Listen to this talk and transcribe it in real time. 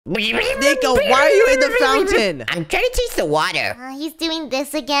Nico, why are you in the fountain? I'm trying to taste the water. He's doing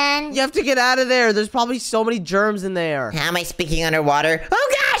this again. You have to get out of there. There's probably so many germs in there. How am I speaking underwater?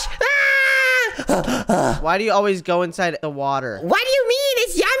 Oh gosh! Why do you always go inside the water? What do you mean?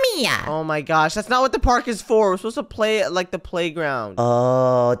 It's yummy. Oh my gosh, that's not what the park is for. We're supposed to play at like the playground.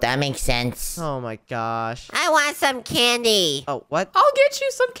 Oh, that makes sense. Oh my gosh. I want some candy. Oh, what? I'll get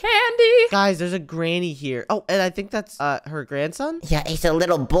you some candy. Guys, there's a granny here. Oh, and I think that's her grandson? Yeah, he's a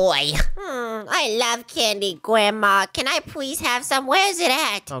little boy. I love candy, Grandma. Can I please have some? Where's it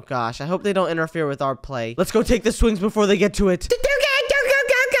at? Oh gosh, I hope they don't interfere with our play. Let's go take the swings before they get to it. Go.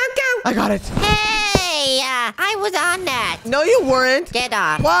 I got it. Hey, I was on that. No, you weren't. Get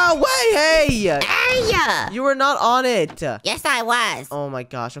off. Wow, wait, hey. Hey. You were not on it. Yes, I was. Oh my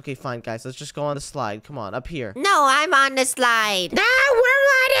gosh. Okay, fine, guys. Let's just go on the slide. Come on, up here. No, I'm on the slide. No, we're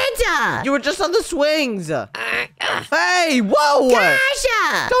on it. You were just on the swings. Hey, whoa.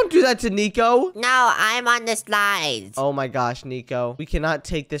 Gosh. Don't do that to Nico. No, I'm on the slides. Oh my gosh, Nico. We cannot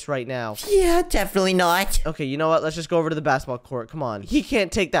take this right now. Yeah, definitely not. Okay, you know what? Let's just go over to the basketball court. Come on. He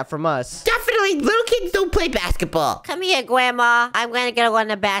can't take that from us. Definitely, little kids don't play basketball. Come here, Grandma. I'm gonna go on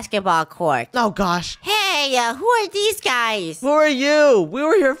the basketball court. Oh gosh. Hey, who are these guys? Who are you? We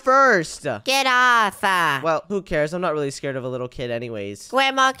were here first. Get off. Well, who cares? I'm not really scared of a little kid anyways.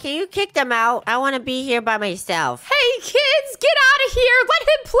 Grandma, can you kick them out? I want to be here by myself. Hey, kids, get out of here. Let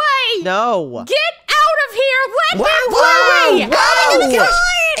him play. No. Get out of here. Let him Whoa, play. whoa.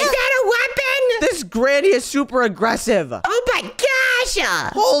 Is that a weapon? This granny is super aggressive. Oh my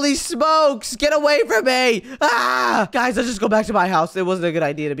gosh. Holy smokes. Get away from me. Ah. Guys, let's just go back to my house. It wasn't a good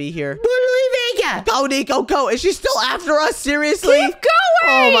idea to be here. We're leaving. Go, Nico, go. Is she still after us? Seriously? Keep going.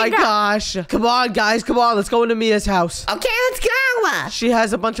 Oh my gosh. Come on, guys. Come on. Let's go into Mia's house. Okay, let's go. She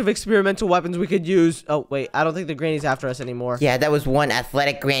has a bunch of experimental weapons we could use. Oh, wait. I don't think the granny's after us anymore. Yeah, that was one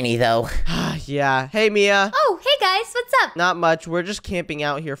athletic granny, though. Yeah. Hey, Mia. Oh, hey guys, what's up? Not much. We're just camping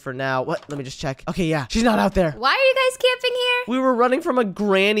out here for now. What? Let me just check. Okay, yeah. She's not out there. Why are you guys camping here? We were running from a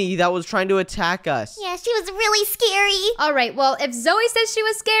granny that was trying to attack us. Yeah, she was really scary. All right, well, if Zoe says she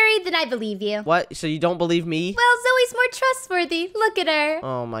was scary, then I believe you. What? So you don't believe me? Well, Zoe's more trustworthy. Look at her.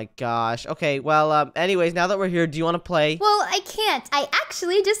 Oh my gosh. Okay, well, anyways, now that we're here, do you want to play? Well, I can't. I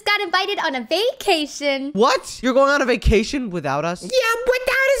actually just got invited on a vacation. What? You're going on a vacation without us? Yeah,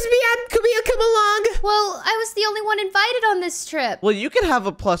 without us, Mia. Can we come along? Well, I was the only one invited on this trip. Well, you can have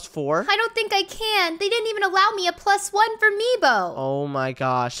a +4. I don't think I can. They didn't even allow me a +1 for Meebo. Oh my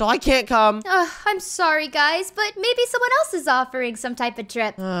gosh. So I can't come. I'm sorry, guys, but maybe someone else is offering some type of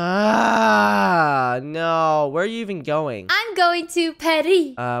trip. No. Where are you even going? I'm going to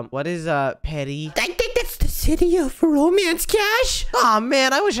Paris. What is, Petty? I think that's the city of romance, Cash. Aw,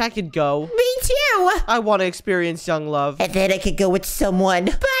 man, I wish I could go. Me too. I want to experience young love. And then I could go with someone.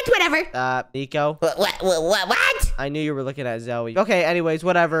 But whatever. Nico? What? I knew you were looking at Zoe. Okay, anyways,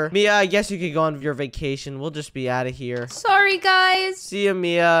 whatever. Mia, I guess you could go on your vacation. We'll just be out of here. Sorry, guys. See ya,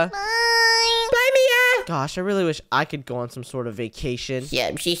 Mia. Bye, Mia. Gosh, I really wish I could go on some sort of vacation.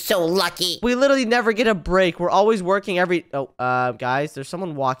 Yeah, she's so lucky. We literally never get a break. We're always working every... Oh, guys, there's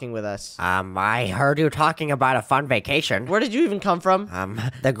someone walking with us. I heard you talking about a fun vacation. Where did you even come from?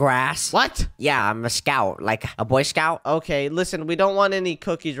 The grass. What? Yeah, I'm a scout, like a Boy Scout. Okay, listen, we don't want any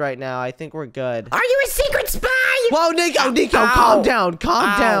cookies right now. I think we're good. Are you a secret spy? Whoa, Nico, Ow. calm down,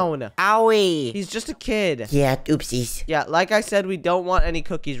 calm down. Owie. He's just a kid. Yeah, oopsies. Yeah, like I said, we don't want any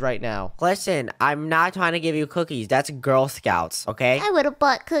cookies right now. Listen, I'm not trying to give you cookies. That's Girl Scouts, okay? I would have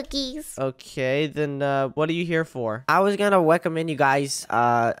bought cookies. Okay, then what are you here for? I was gonna recommend you guys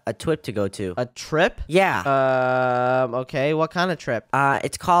a trip to go to. A trip? Yeah. Okay, what kind of trip?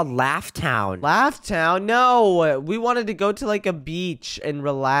 It's called Laugh Town. Laugh Town? No, we wanted to go to like a beach and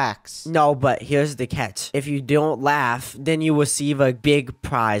relax. No, but here's the catch. If you don't laugh, then you receive a big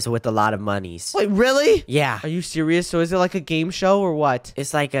prize with a lot of monies. Wait, really? Yeah. Are you serious? So is it like a game show or what?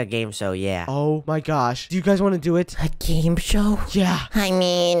 It's like a game show, yeah. Oh my gosh. Do you guys want to do it? A game show? Yeah. I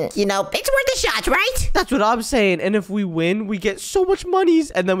mean, it's worth a shot, right? That's what I'm saying. And if we win, we get so much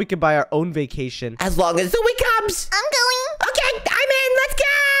monies and then we can buy our own vacation. As long as Zoe comes. I'm going. Okay, I'm in. Let's go.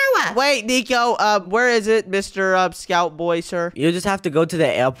 Wait, Nico, where is it, Mr. Scout Boy, sir? You just have to go to the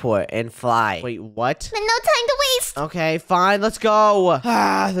airport and fly. Wait, what? But no time to waste. Okay, fine, let's go.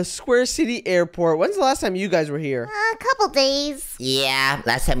 The Square City Airport. When's the last time you guys were here? A couple days. Yeah,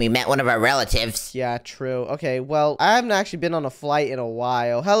 last time we met one of our relatives. Yeah, true. Okay, well, I haven't actually been on a flight in a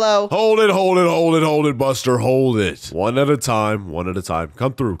while. Hello? Hold it, Buster, hold it. One at a time.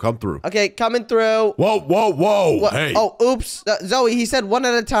 Come through. Okay, coming through. Whoa. What? Hey. Oh, oops. Zoe, he said one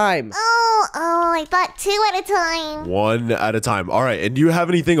at a time. time. Oh, I thought 2 at a time. One at a time. All right. And do you have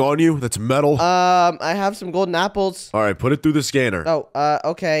anything on you that's metal? I have some golden apples. All right. Put it through the scanner. Oh,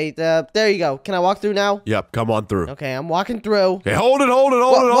 okay. There you go. Can I walk through now? Yep. Come on through. Okay, I'm walking through. Okay. Hold it. Hold it.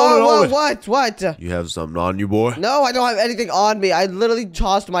 Hold it. Whoa, Hold it. Hold it. what? You have something on you, boy? No, I don't have anything on me. I literally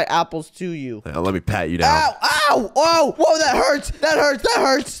tossed my apples to you. Now, let me pat you down. Ow! Ow! Oh! Whoa! That hurts! That hurts! That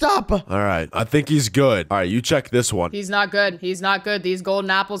hurts! Stop! All right. I think he's good. All right. You check this one. He's not good. He's not good. These golden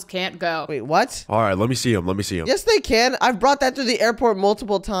apples can't go. Wait, what? All right. Let me see him. Let me see him. Yes, they can. I've brought that to the airport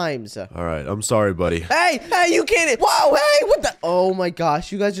multiple times. All right. I'm sorry, buddy. Hey, you can't. Whoa! Hey, what the? Oh my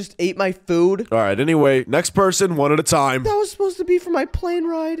gosh! You guys just ate my food. All right. Anyway, next person, one at a time. That was supposed to be for my plane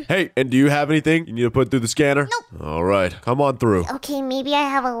ride. Hey, and do you have anything you need to put through the scanner? Nope. All right. Come on through. Okay, maybe I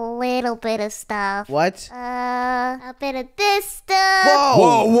have a little bit of stuff. What? A bit of this stuff. Whoa!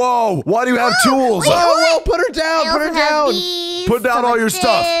 Whoa, whoa. Why do you have tools? Whoa! Put her I down! Put her also have down! these, Put down some all of your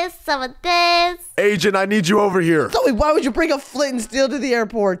stuff. this, Some of this. Agent, I need you over here. Zoe, why would you bring a flint and steel to the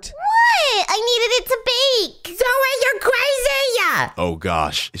airport? What? I needed it to bake. Zoe, you're crazy! Oh,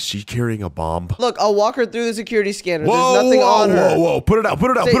 gosh. Is she carrying a bomb? Look, I'll walk her through the security scanner. Whoa, There's nothing whoa, on her. whoa. Put it out.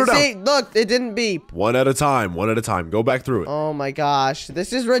 Put it out. Put it out. See, look, it didn't beep. One at a time. One at a time. Go back through it. Oh my gosh,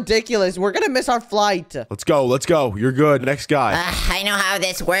 this is ridiculous. We're gonna miss our flight. Let's go. Let's go. You're good. Next guy. I know how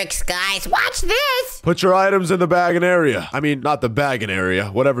this works, guys. Watch this! Put your items in the bagging area. I mean, not the bagging area.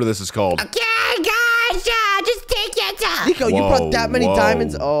 Whatever this is called. Okay, guys, just take it. Nico, you Whoa, brought that many whoa.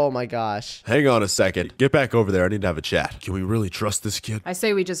 diamonds? Oh my gosh. Hang on a second. Get back over there. I need to have a chat. Can we really trust this kid? I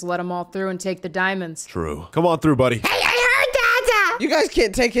say we just let them all through and take the diamonds. True. Come on through, buddy. Hey, I heard that! You guys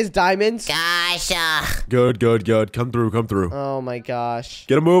can't take his diamonds? Gosh, Good, good, good. Come through. Come through. Oh my gosh.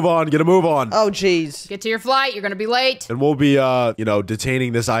 Get a move on. Get a move on. Oh jeez. Get to your flight. You're gonna be late. And we'll be,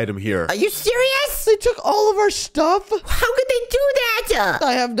 detaining this item here. are you serious? They took all of our stuff? How could they do that?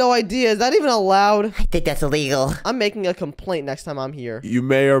 I have no idea. Is that even allowed? I think that's illegal. I'm making a complaint next time I'm here. You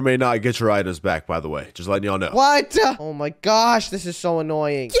may or may not get your items back, by the way. Just letting y'all know. What? Oh my gosh, this is so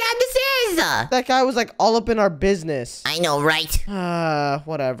annoying. Yeah, this is. That guy was like all up in our business. I know, right?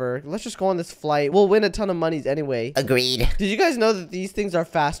 Whatever. Let's just go on this flight. We'll win a ton of monies anyway. Agreed. Did you guys know that these things are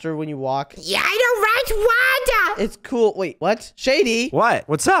faster when you walk? Yeah, I know, right? What? It's cool. Wait, what? Shady? What?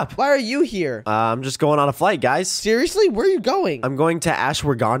 What's up? Why are you here? I'm just going on a flight, guys. Seriously? Where are you going? I'm going to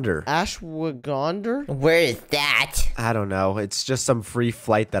Ashwagandha. Ashwagandha? Where is that? I don't know. It's just some free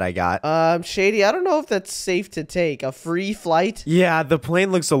flight that I got. Shady, I don't know if that's safe to take. A free flight? Yeah, the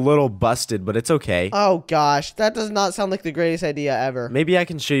plane looks a little busted, but it's okay. Oh gosh, that does not sound like the greatest idea ever. Maybe I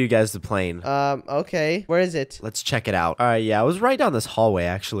can show you guys the plane. Okay. Where is it? Let's check it out. All right, yeah, I was right down this hallway,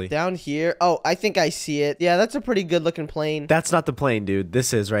 actually. Down here? Oh, I think I see it. Yeah, that's a pretty good looking plane. That's not the plane, dude.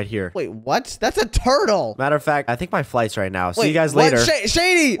 This is right here. Wait, what? That's a turtle. Matter of fact, I think my flight's right now. See Wait, you guys what? later.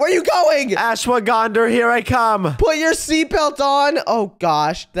 Shady, where are you going? Ashwagandha, here I come. Put your seatbelt on. Oh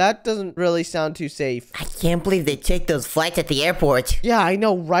gosh, that doesn't really sound too safe. I can't believe they take those flights at the airport. Yeah, I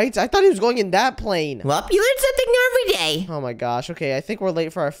know, right? I thought he was going in that plane. Well, you learn something new every day. Oh my gosh. Okay, I think we're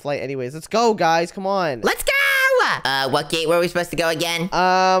late for our flight anyways. Let's go, guys. Come on. Let's go! What gate were we supposed to go again?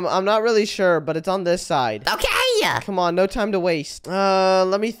 I'm not really sure, but it's on this side. Okay! Come on, no time to waste.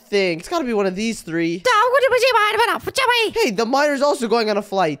 Let me think. It's gotta be one of these three. Hey, the miner's also going on a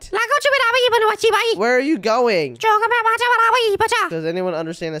flight. Where are you going? Does anyone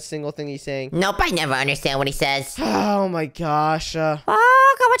understand a single thing he's saying? Nope, I never understand what he says. Oh my gosh. You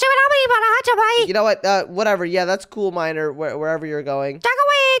know what? Whatever. Yeah, that's cool, miner. Wherever you're going.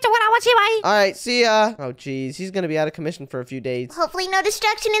 All right, see ya. Oh, geez. He's gonna be out of commission for a few days. Hopefully no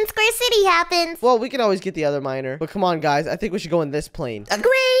destruction in Square City happens. Well, we can always get the other miner. But come on, guys. I think we should go in this plane. Agreed!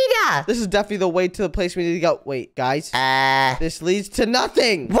 This is definitely the way to the place we need to go. Wait, guys. What? This leads to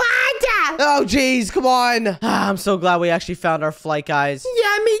nothing. Oh, jeez. Come on. I'm so glad we actually found our flight, guys.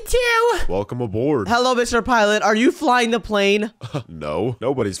 Yeah, me too! Welcome aboard. Hello, Mr. Pilot. Are you flying the plane? No,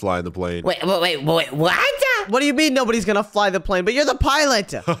 nobody's flying the plane. Wait, what? What do you mean nobody's gonna fly the plane? But you're the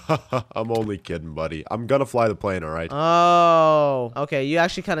pilot. I'm only kidding, buddy. I'm gonna fly the plane, all right? Oh. Okay, you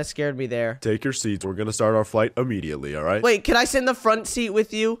actually kind of scared me there. Take your seats. We're gonna start our flight immediately, all right? Wait, can I sit in the front seat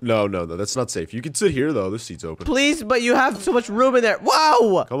with you? No, that's not safe. You can sit here, though. This seat's open. Please, but you have so much room in there.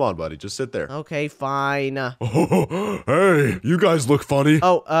 Whoa! Come on, buddy. Just sit there. Okay, fine. Hey, you guys look funny.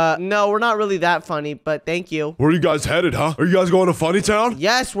 Oh, no, we're not really that funny, but thank you. Where are you guys headed, huh? Are you guys going to Funny Town?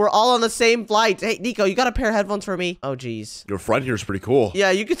 Yes, we're all on the same flight. Hey, Nico, you got a pair of headphones for me? Oh, geez. Your friend here's pretty cool.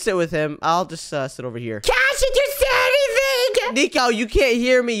 Yeah, you could sit with him. I'll just sit over here. Cash, did you say anything? Nico, you can't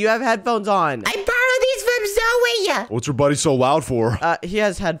hear me. You have headphones on. I borrowed these from Zoe. What's your buddy so loud for? He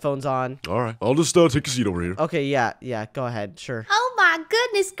has headphones on. All right, I'll just take a seat over here. Okay, yeah, go ahead, sure. Oh my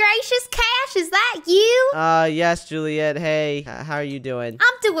goodness gracious, Cash, is that you? Yes, Juliet, hey, how are you doing?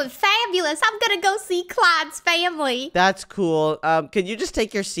 I'm doing fabulous. I'm gonna go see Clyde's family. That's cool. Can you just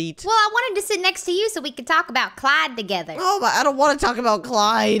take your seat? Well, I wanted to sit next to you so we could talk about Clyde together. Oh, I don't want to talk about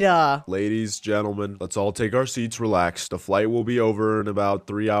Clyde. Ladies, gentlemen, let's all take our seats, relax. The flight will be over in about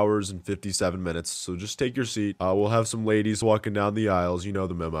 3 hours and 57 minutes, so just take your seat. We'll have some ladies walking down the aisles. You know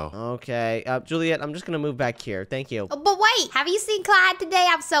the memo. Okay, Juliet, I'm just gonna move back here. Thank you. Oh, but wait, have you seen Clyde today?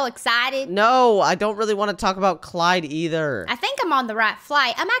 I'm so excited. No, I don't really want to talk about Clyde either. I think I'm on the right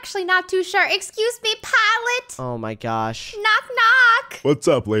flight. I'm actually not too sure. Excuse me, pilot. Oh my gosh. Knock, knock. What's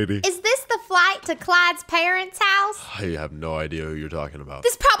up, lady? Is this the flight to Clyde's parents' house? I have no idea who you're talking about.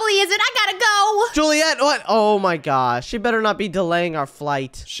 This probably isn't. I gotta go. Juliet, what? Oh my gosh. She better not be delaying our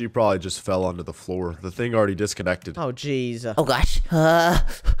flight. She probably just fell onto the floor. The thing already disconnected. Oh, jeez. Oh gosh. I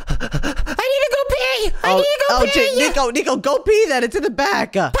need to go pee. I need to go pee. Nico, go pee then. It's in the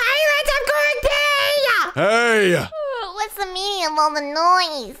back. Pirates, I'm going pee. Hey! What's the meaning of all the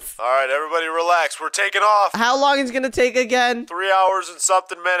noise? All right, everybody relax. We're taking off. How long is it gonna take again? 3 hours and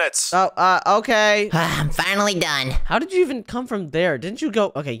something minutes. Okay. I'm finally done. How did you even come from there? Didn't you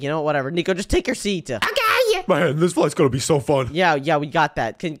go? Okay, you know what? Whatever. Nico, just take your seat. Okay. Man, this flight's gonna be so fun. Yeah, we got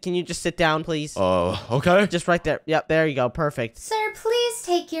that. Can you just sit down, please? Okay. Just right there. Yep, there you go. Perfect. Sir, please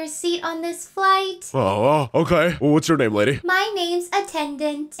take your seat on this flight. Oh, okay. Well, what's your name, lady? My name's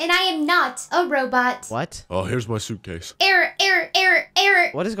Attendant, and I am not a robot. What? Oh, here's my suitcase. Error.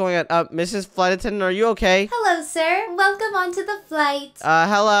 What is going on? Mrs. Flight Attendant, are you okay? Hello, sir. Welcome onto the flight.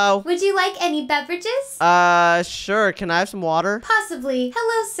 Hello. Would you like any beverages? Sure. Can I have some water? Possibly.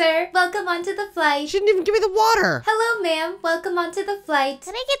 Hello, sir. Welcome onto the flight. She didn't even give me the water. Hello, ma'am. Welcome onto the flight.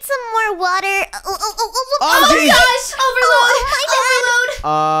 Can I get some more water? Oh, geez. Gosh! Overload!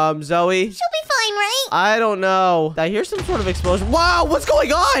 Overload! Zoe? She'll be fine, right? I don't know. I hear some sort of explosion. Wow, what's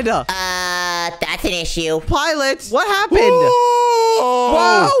going on? That's an issue. Pilot, what happened?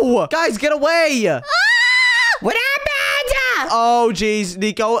 Whoa! Whoa! Guys, get away! What happened? Oh, jeez,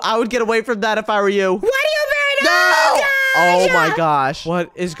 Nico, I would get away from that if I were you. What do you mean? No! Oh my gosh.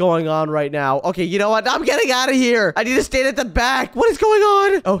 What is going on right now? Okay, you know what? I'm getting out of here. I need to stand at the back. What is going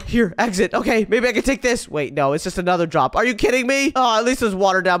on? Oh, here, exit. Okay, maybe I can take this. Wait, no, it's just another drop. Are you kidding me? Oh, at least there's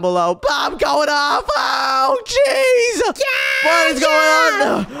water down below. I'm going off. Oh, jeez. What is going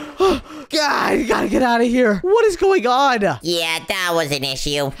on? God, you gotta get out of here. What is going on? Yeah, that was an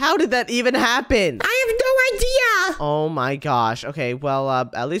issue. How did that even happen? I have no idea. Oh my gosh. Okay, well,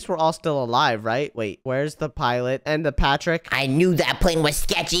 at least we're all still alive, right? Wait, where's the pilot and the Patrick? I knew that plane was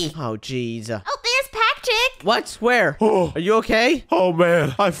sketchy. Oh, jeez. Oh, there's Patrick. What? Where? Oh. Are you okay? Oh,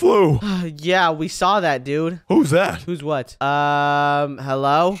 man, I flew. Yeah, we saw that, dude. Who's that? Who's what? Hello?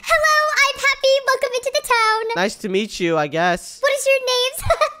 Hello, I'm Happy. Welcome into the town. Nice to meet you, I guess. What is your name?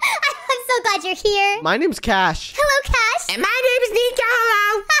 I'm so glad you're here. My name's Cash. Hello, Cash. And my name's Nico.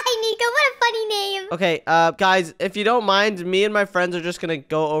 Hello. Hi, Nico. What a funny name. Okay, guys, if you don't mind, me and my friends are just gonna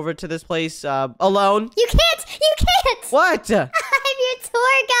go over to this place, alone. You can't. You can't. What? I'm your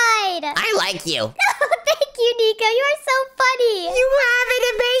tour guide. I like you. Oh, thank you, Nico. You are so funny. You have an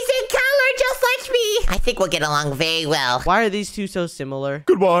amazing color just like me. I think we'll get along very well. Why are these two so similar?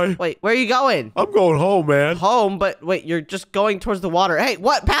 Goodbye. Wait, where are you going? I'm going home, man. Home, but wait, you're just going towards the water. Hey,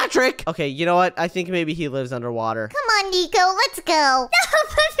 what, Patrick? Okay, you know what? I think maybe he lives underwater. Come on, Nico. Let's go. No,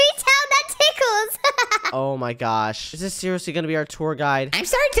 put me down. That tickles. Oh my gosh. Is this seriously gonna be our tour guide? I'm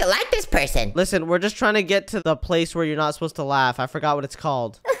starting to like this person. Listen, we're just trying to get to the place where you're not supposed to laugh. I forgot what it's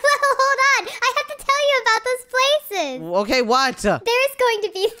called. Well, hold on. I have to tell you about those places. Okay, what? There is going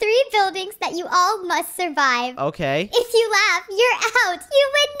to be 3 buildings that you all must survive. Okay. If you laugh, you're out.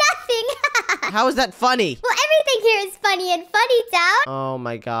 You win nothing. How is that funny? Well, everything here is funny and funny, Town. Oh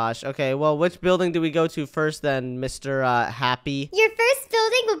my gosh. Okay, well, which building do we go to first then, Mr. Happy? Your first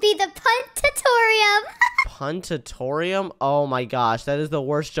building will be the Puntatorium. Puntatorium? Oh my gosh, that is the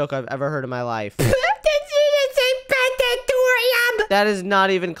worst joke I've ever heard in my life. That is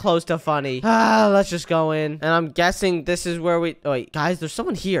not even close to funny. Let's just go in. And I'm guessing this is where we... Oh, wait, guys, there's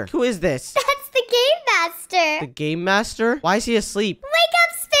someone here. Who is this? That's the Game Master. The Game Master? Why is he asleep? Wake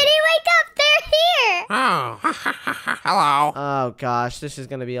up, Spinny, wake up. They're here. Oh, hello. Oh gosh, this is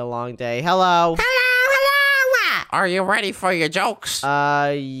gonna be a long day. Hello. Are you ready for your jokes?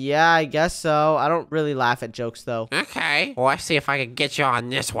 Yeah, I guess so. I don't really laugh at jokes, though. Okay. Well, let's see if I can get you on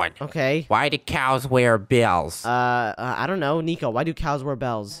this one. Okay. Why do cows wear bells? I don't know. Nico, why do cows wear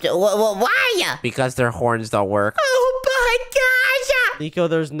bells? Why? Because their horns don't work. Oh my gosh! Nico,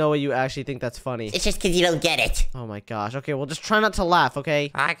 there's no way you actually think that's funny. It's just because you don't get it. Oh my gosh. Okay, well, just try not to laugh, okay?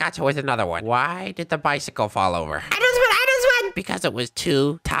 I got you with another one. Why did the bicycle fall over? I don't want. Because it was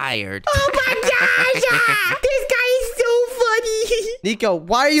too tired. Oh my gosh! This guy is so funny. Nico,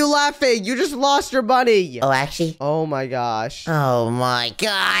 why are you laughing? You just lost your money. Oh, actually? Oh my gosh. Oh my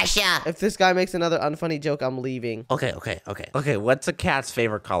gosh. If this guy makes another unfunny joke, I'm leaving. Okay. Okay, what's a cat's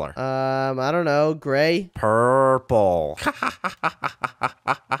favorite color? I don't know. Gray? Purple.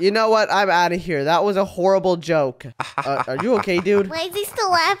 You know what? I'm out of here. That was a horrible joke. Are you okay, dude? Why is he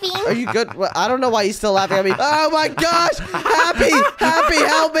still laughing? Are you good? Well, I don't know why he's still laughing at me. Oh my gosh! Happy,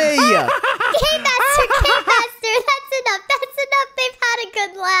 help me! Game Master, that's enough. They've had a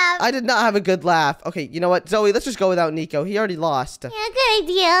good laugh. I did not have a good laugh. Okay, you know what? Zoe, let's just go without Nico. He already lost. Yeah, good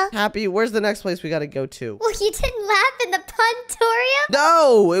idea. Happy, where's the next place we gotta go to? Well, you didn't laugh in the puntorium?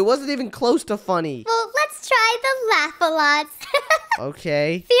 No, it wasn't even close to funny. Well, let's try the laugh-a-lots.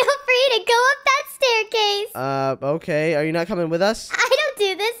 Okay. Feel free to go up that staircase. Okay. Are you not coming with us? I don't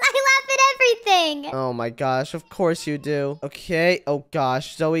do this. I laugh at everything. Oh my gosh, of course you do. Okay. Oh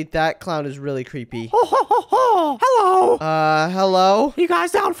gosh, Zoe, that clown is really creepy. Hello. Hello? You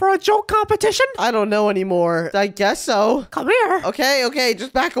guys down for a joke competition? I don't know anymore. I guess so. Come here. Okay,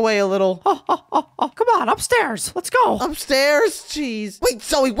 just back away a little. Come on, upstairs. Let's go. Upstairs? Jeez. Wait,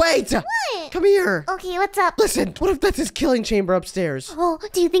 Zoe, wait! What? Come here. Okay, what's up? Listen, what if that's his killing chamber upstairs? Oh,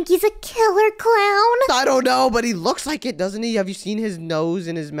 do you think he's a killer clown? I don't know, but he looks like it, doesn't he? Have you seen his nose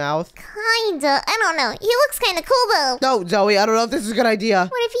and his mouth? Kinda. I don't know. He looks kinda cool, though. No, Zoe, I don't know if this is a good idea.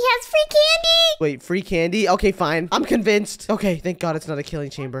 What if he has free candy? Wait, free candy? Okay, fine. I'm convinced. Okay, thank God it's not a killing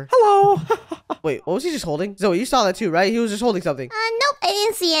chamber. Hello. Wait, what was he just holding? Zoe, you saw that too, right? He was just holding something. Nope. I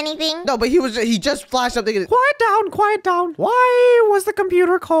didn't see anything. No, but he just flashed something. Quiet down. Why was the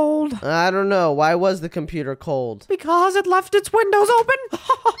computer cold? I don't know. Why was the computer cold? Because it left its windows open.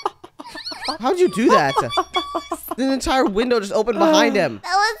 How'd you do that? The entire window just opened behind him.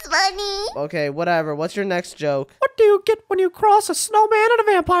 That was funny. Okay, whatever. What's your next joke? What do you get when you cross a snowman and a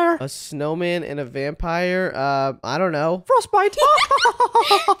vampire? A snowman and a vampire? I don't know. Frostbite.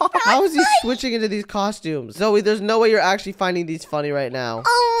 How is he switching into these costumes? Zoe, there's no way you're actually finding these funny right now.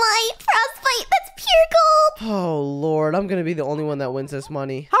 Oh my, frostbite. That's pure gold. Oh, Lord. I'm gonna be the only one that wins this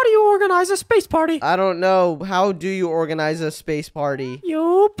money. How do you organize a space party? I don't know. How do you organize a space party?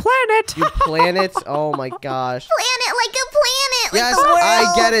 You plan it. You plan it? Oh, my gosh. Planet like a planet. Yes, like the world.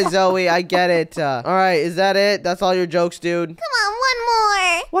 I get it, Zoe. I get it. All right, is that it? That's all your jokes, dude? Come on, one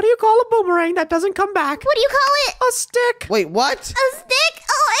more. What do you call a boomerang that doesn't come back? What do you call it? A stick. Wait, what? A stick?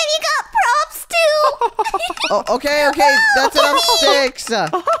 Oh, and you got props too. Oh, okay. That's enough sticks.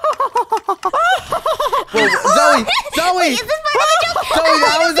 Whoa, Zoe! Wait, is this part of the joke? Zoe,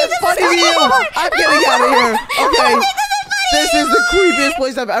 that wasn't funny to you! I'm getting out of here. Okay. This is the creepiest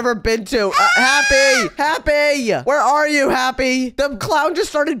place I've ever been to. Happy! Where are you, Happy? The clown just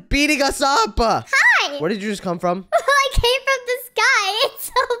started beating us up. Hi. Where did you just come from? I came from the sky. It's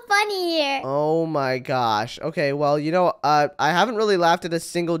so funny here. Oh my gosh. Okay, well, you know, I haven't really laughed at a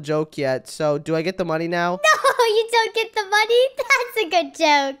single joke yet, so do I get the money now? No, you don't get the money. That's a good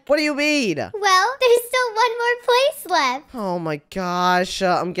joke. What do you mean? Well, there's still one more place left. Oh my gosh.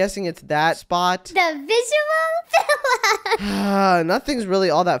 I'm guessing it's that spot. The visual villa. Nothing's really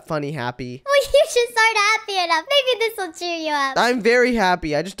all that funny, Happy. Well, you should start happy enough. Maybe this will cheer you up. I'm very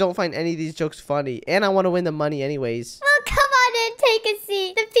happy. I just don't find any of these jokes funny. And I want to win the money anyways. Well, come on in. Take a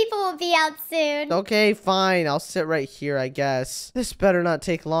seat. The people will be out soon. Okay, fine. I'll sit right here, I guess. This better not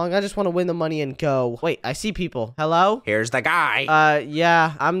take long. I just want to win the money and go. Wait, I see people. Hello? Here's the guy.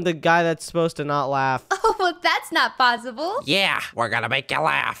 Yeah. I'm the guy that's supposed to not laugh. Oh, well, that's not possible. Yeah, we're gonna make you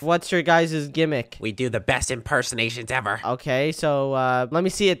laugh. What's your guys' gimmick? We do the best impersonations ever. Okay, so, let me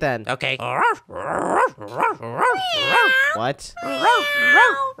see it then. Okay. What?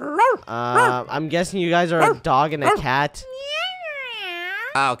 I'm guessing you guys are a dog and a cat.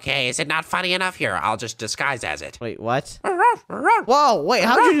 Okay, is it not funny enough? Here, I'll just disguise as it. Wait, what? Whoa, wait,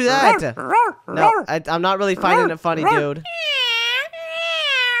 how'd you do that? No, I'm not really finding it funny, dude.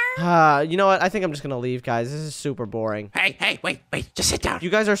 You know what? I think I'm just gonna leave, guys. This is super boring. Hey, wait, just sit down. You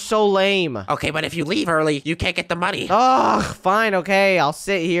guys are so lame. Okay, but if you leave early, you can't get the money. Ugh, fine, okay. I'll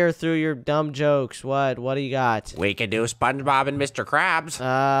sit here through your dumb jokes. What do you got? We can do SpongeBob and Mr. Krabs.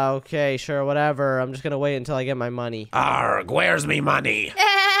 Okay, sure, whatever. I'm just gonna wait until I get my money. Arrgh, where's me money?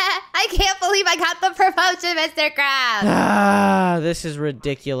 I can't believe I got the promotion, Mr. Krabs. This is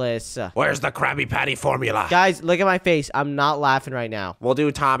ridiculous. Where's the Krabby Patty formula? Guys, look at my face. I'm not laughing right now. We'll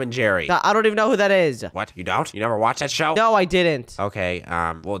do Tom and Jerry. I don't even know who that is. What? You don't? You never watched that show? No, I didn't. Okay,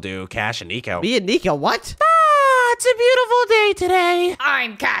 we'll do Cash and Nico. Me and Nico, what? it's a beautiful day today.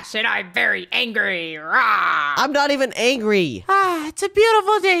 I'm Cash and I'm very angry. Rah! I'm not even angry. It's a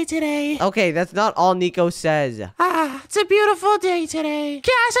beautiful day today. Okay, that's not all Nico says. It's a beautiful day today.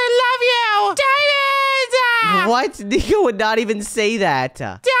 Cash, I love you. Diamonds! What? Nico would not even say that.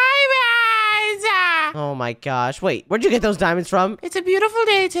 Diamonds! Oh my gosh. Wait, where'd you get those diamonds from? It's a beautiful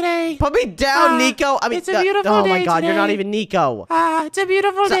day today. Put me down, Nico. I mean, it's a beautiful oh my day god, you're not today. even Nico. It's a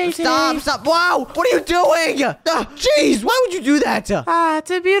beautiful day today. Stop. Wow, what are you doing? Jeez, why would you do that?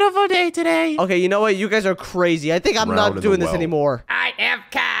 It's a beautiful day today. Okay, you know what? You guys are crazy. I think I'm Round not in the doing this well. anymore. I am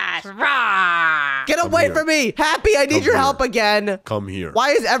Cash. Rah! Get away here. from me. Happy, I need Come your here. help again. Come here.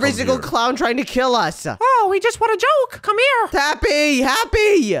 Why is every Come single here. clown trying to kill us? Oh, we just want a joke. Come here. Happy, help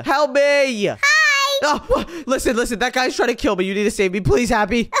me. Hi. Oh, listen, that guy's trying to kill me. You need to save me, please,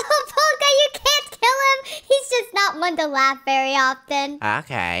 Happy. Oh, Polka, you can't kill him. He's just not one to laugh very often.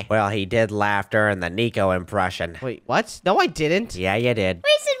 Okay. Well, he did laugh during the Nico impression. Wait, what? No, I didn't. Yeah, you did.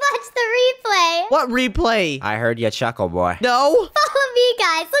 We should watch the replay. What replay? I heard you chuckle, boy. No. Follow me,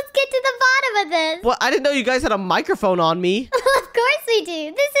 guys. Let's get to the bottom of this. What? I didn't know you guys had a microphone on me. Of course we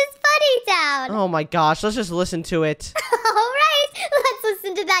do. This is Funny Town. Oh my gosh, let's just listen to it. All right, let's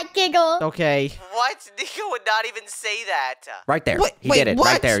listen to that giggle. Okay. What? Nico would not even say that. Right there. Wait, He did it. what?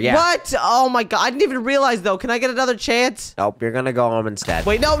 Right there, yeah. What? Oh my god, I didn't even realize though. Can I get another chance? Nope, you're gonna go home instead.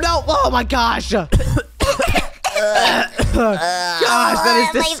 Wait, no. Oh my gosh. Gosh,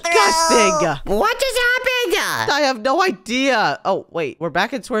 that is disgusting. What just happened? I have no idea. Oh, wait. We're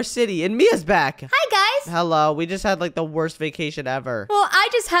back in Swear City, and Mia's back. Hi, guys. Hello. We just had, like, the worst vacation ever. Well, I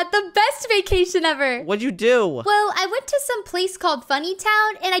just had the best vacation ever. What'd you do? Well, I went to some place called Funny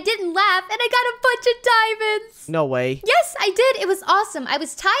Town, and I didn't laugh, and I got a bunch of diamonds. No way. Yes, I did. It was awesome. I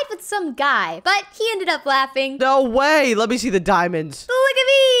was tied with some guy, but he ended up laughing. No way. Let me see the diamonds. Look at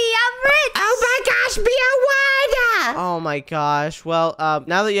me. I'm rich. Oh my gosh, be a word! Oh my gosh. Well,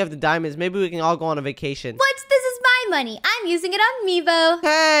 now that you have the diamonds, maybe we can all go on a vacation. What? This is my money. I'm using it on Mevo.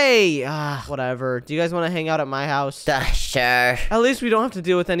 Hey! Whatever. Do you guys want to hang out at my house? Sure. At least we don't have to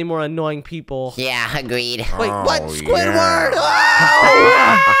deal with any more annoying people. Yeah, agreed. Wait, what? Oh, Squidward!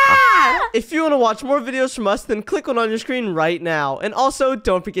 yeah. Oh! If you want to watch more videos from us, then click one on your screen right now. And also,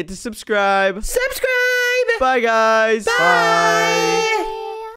 don't forget to subscribe. Subscribe! Bye, guys. Bye.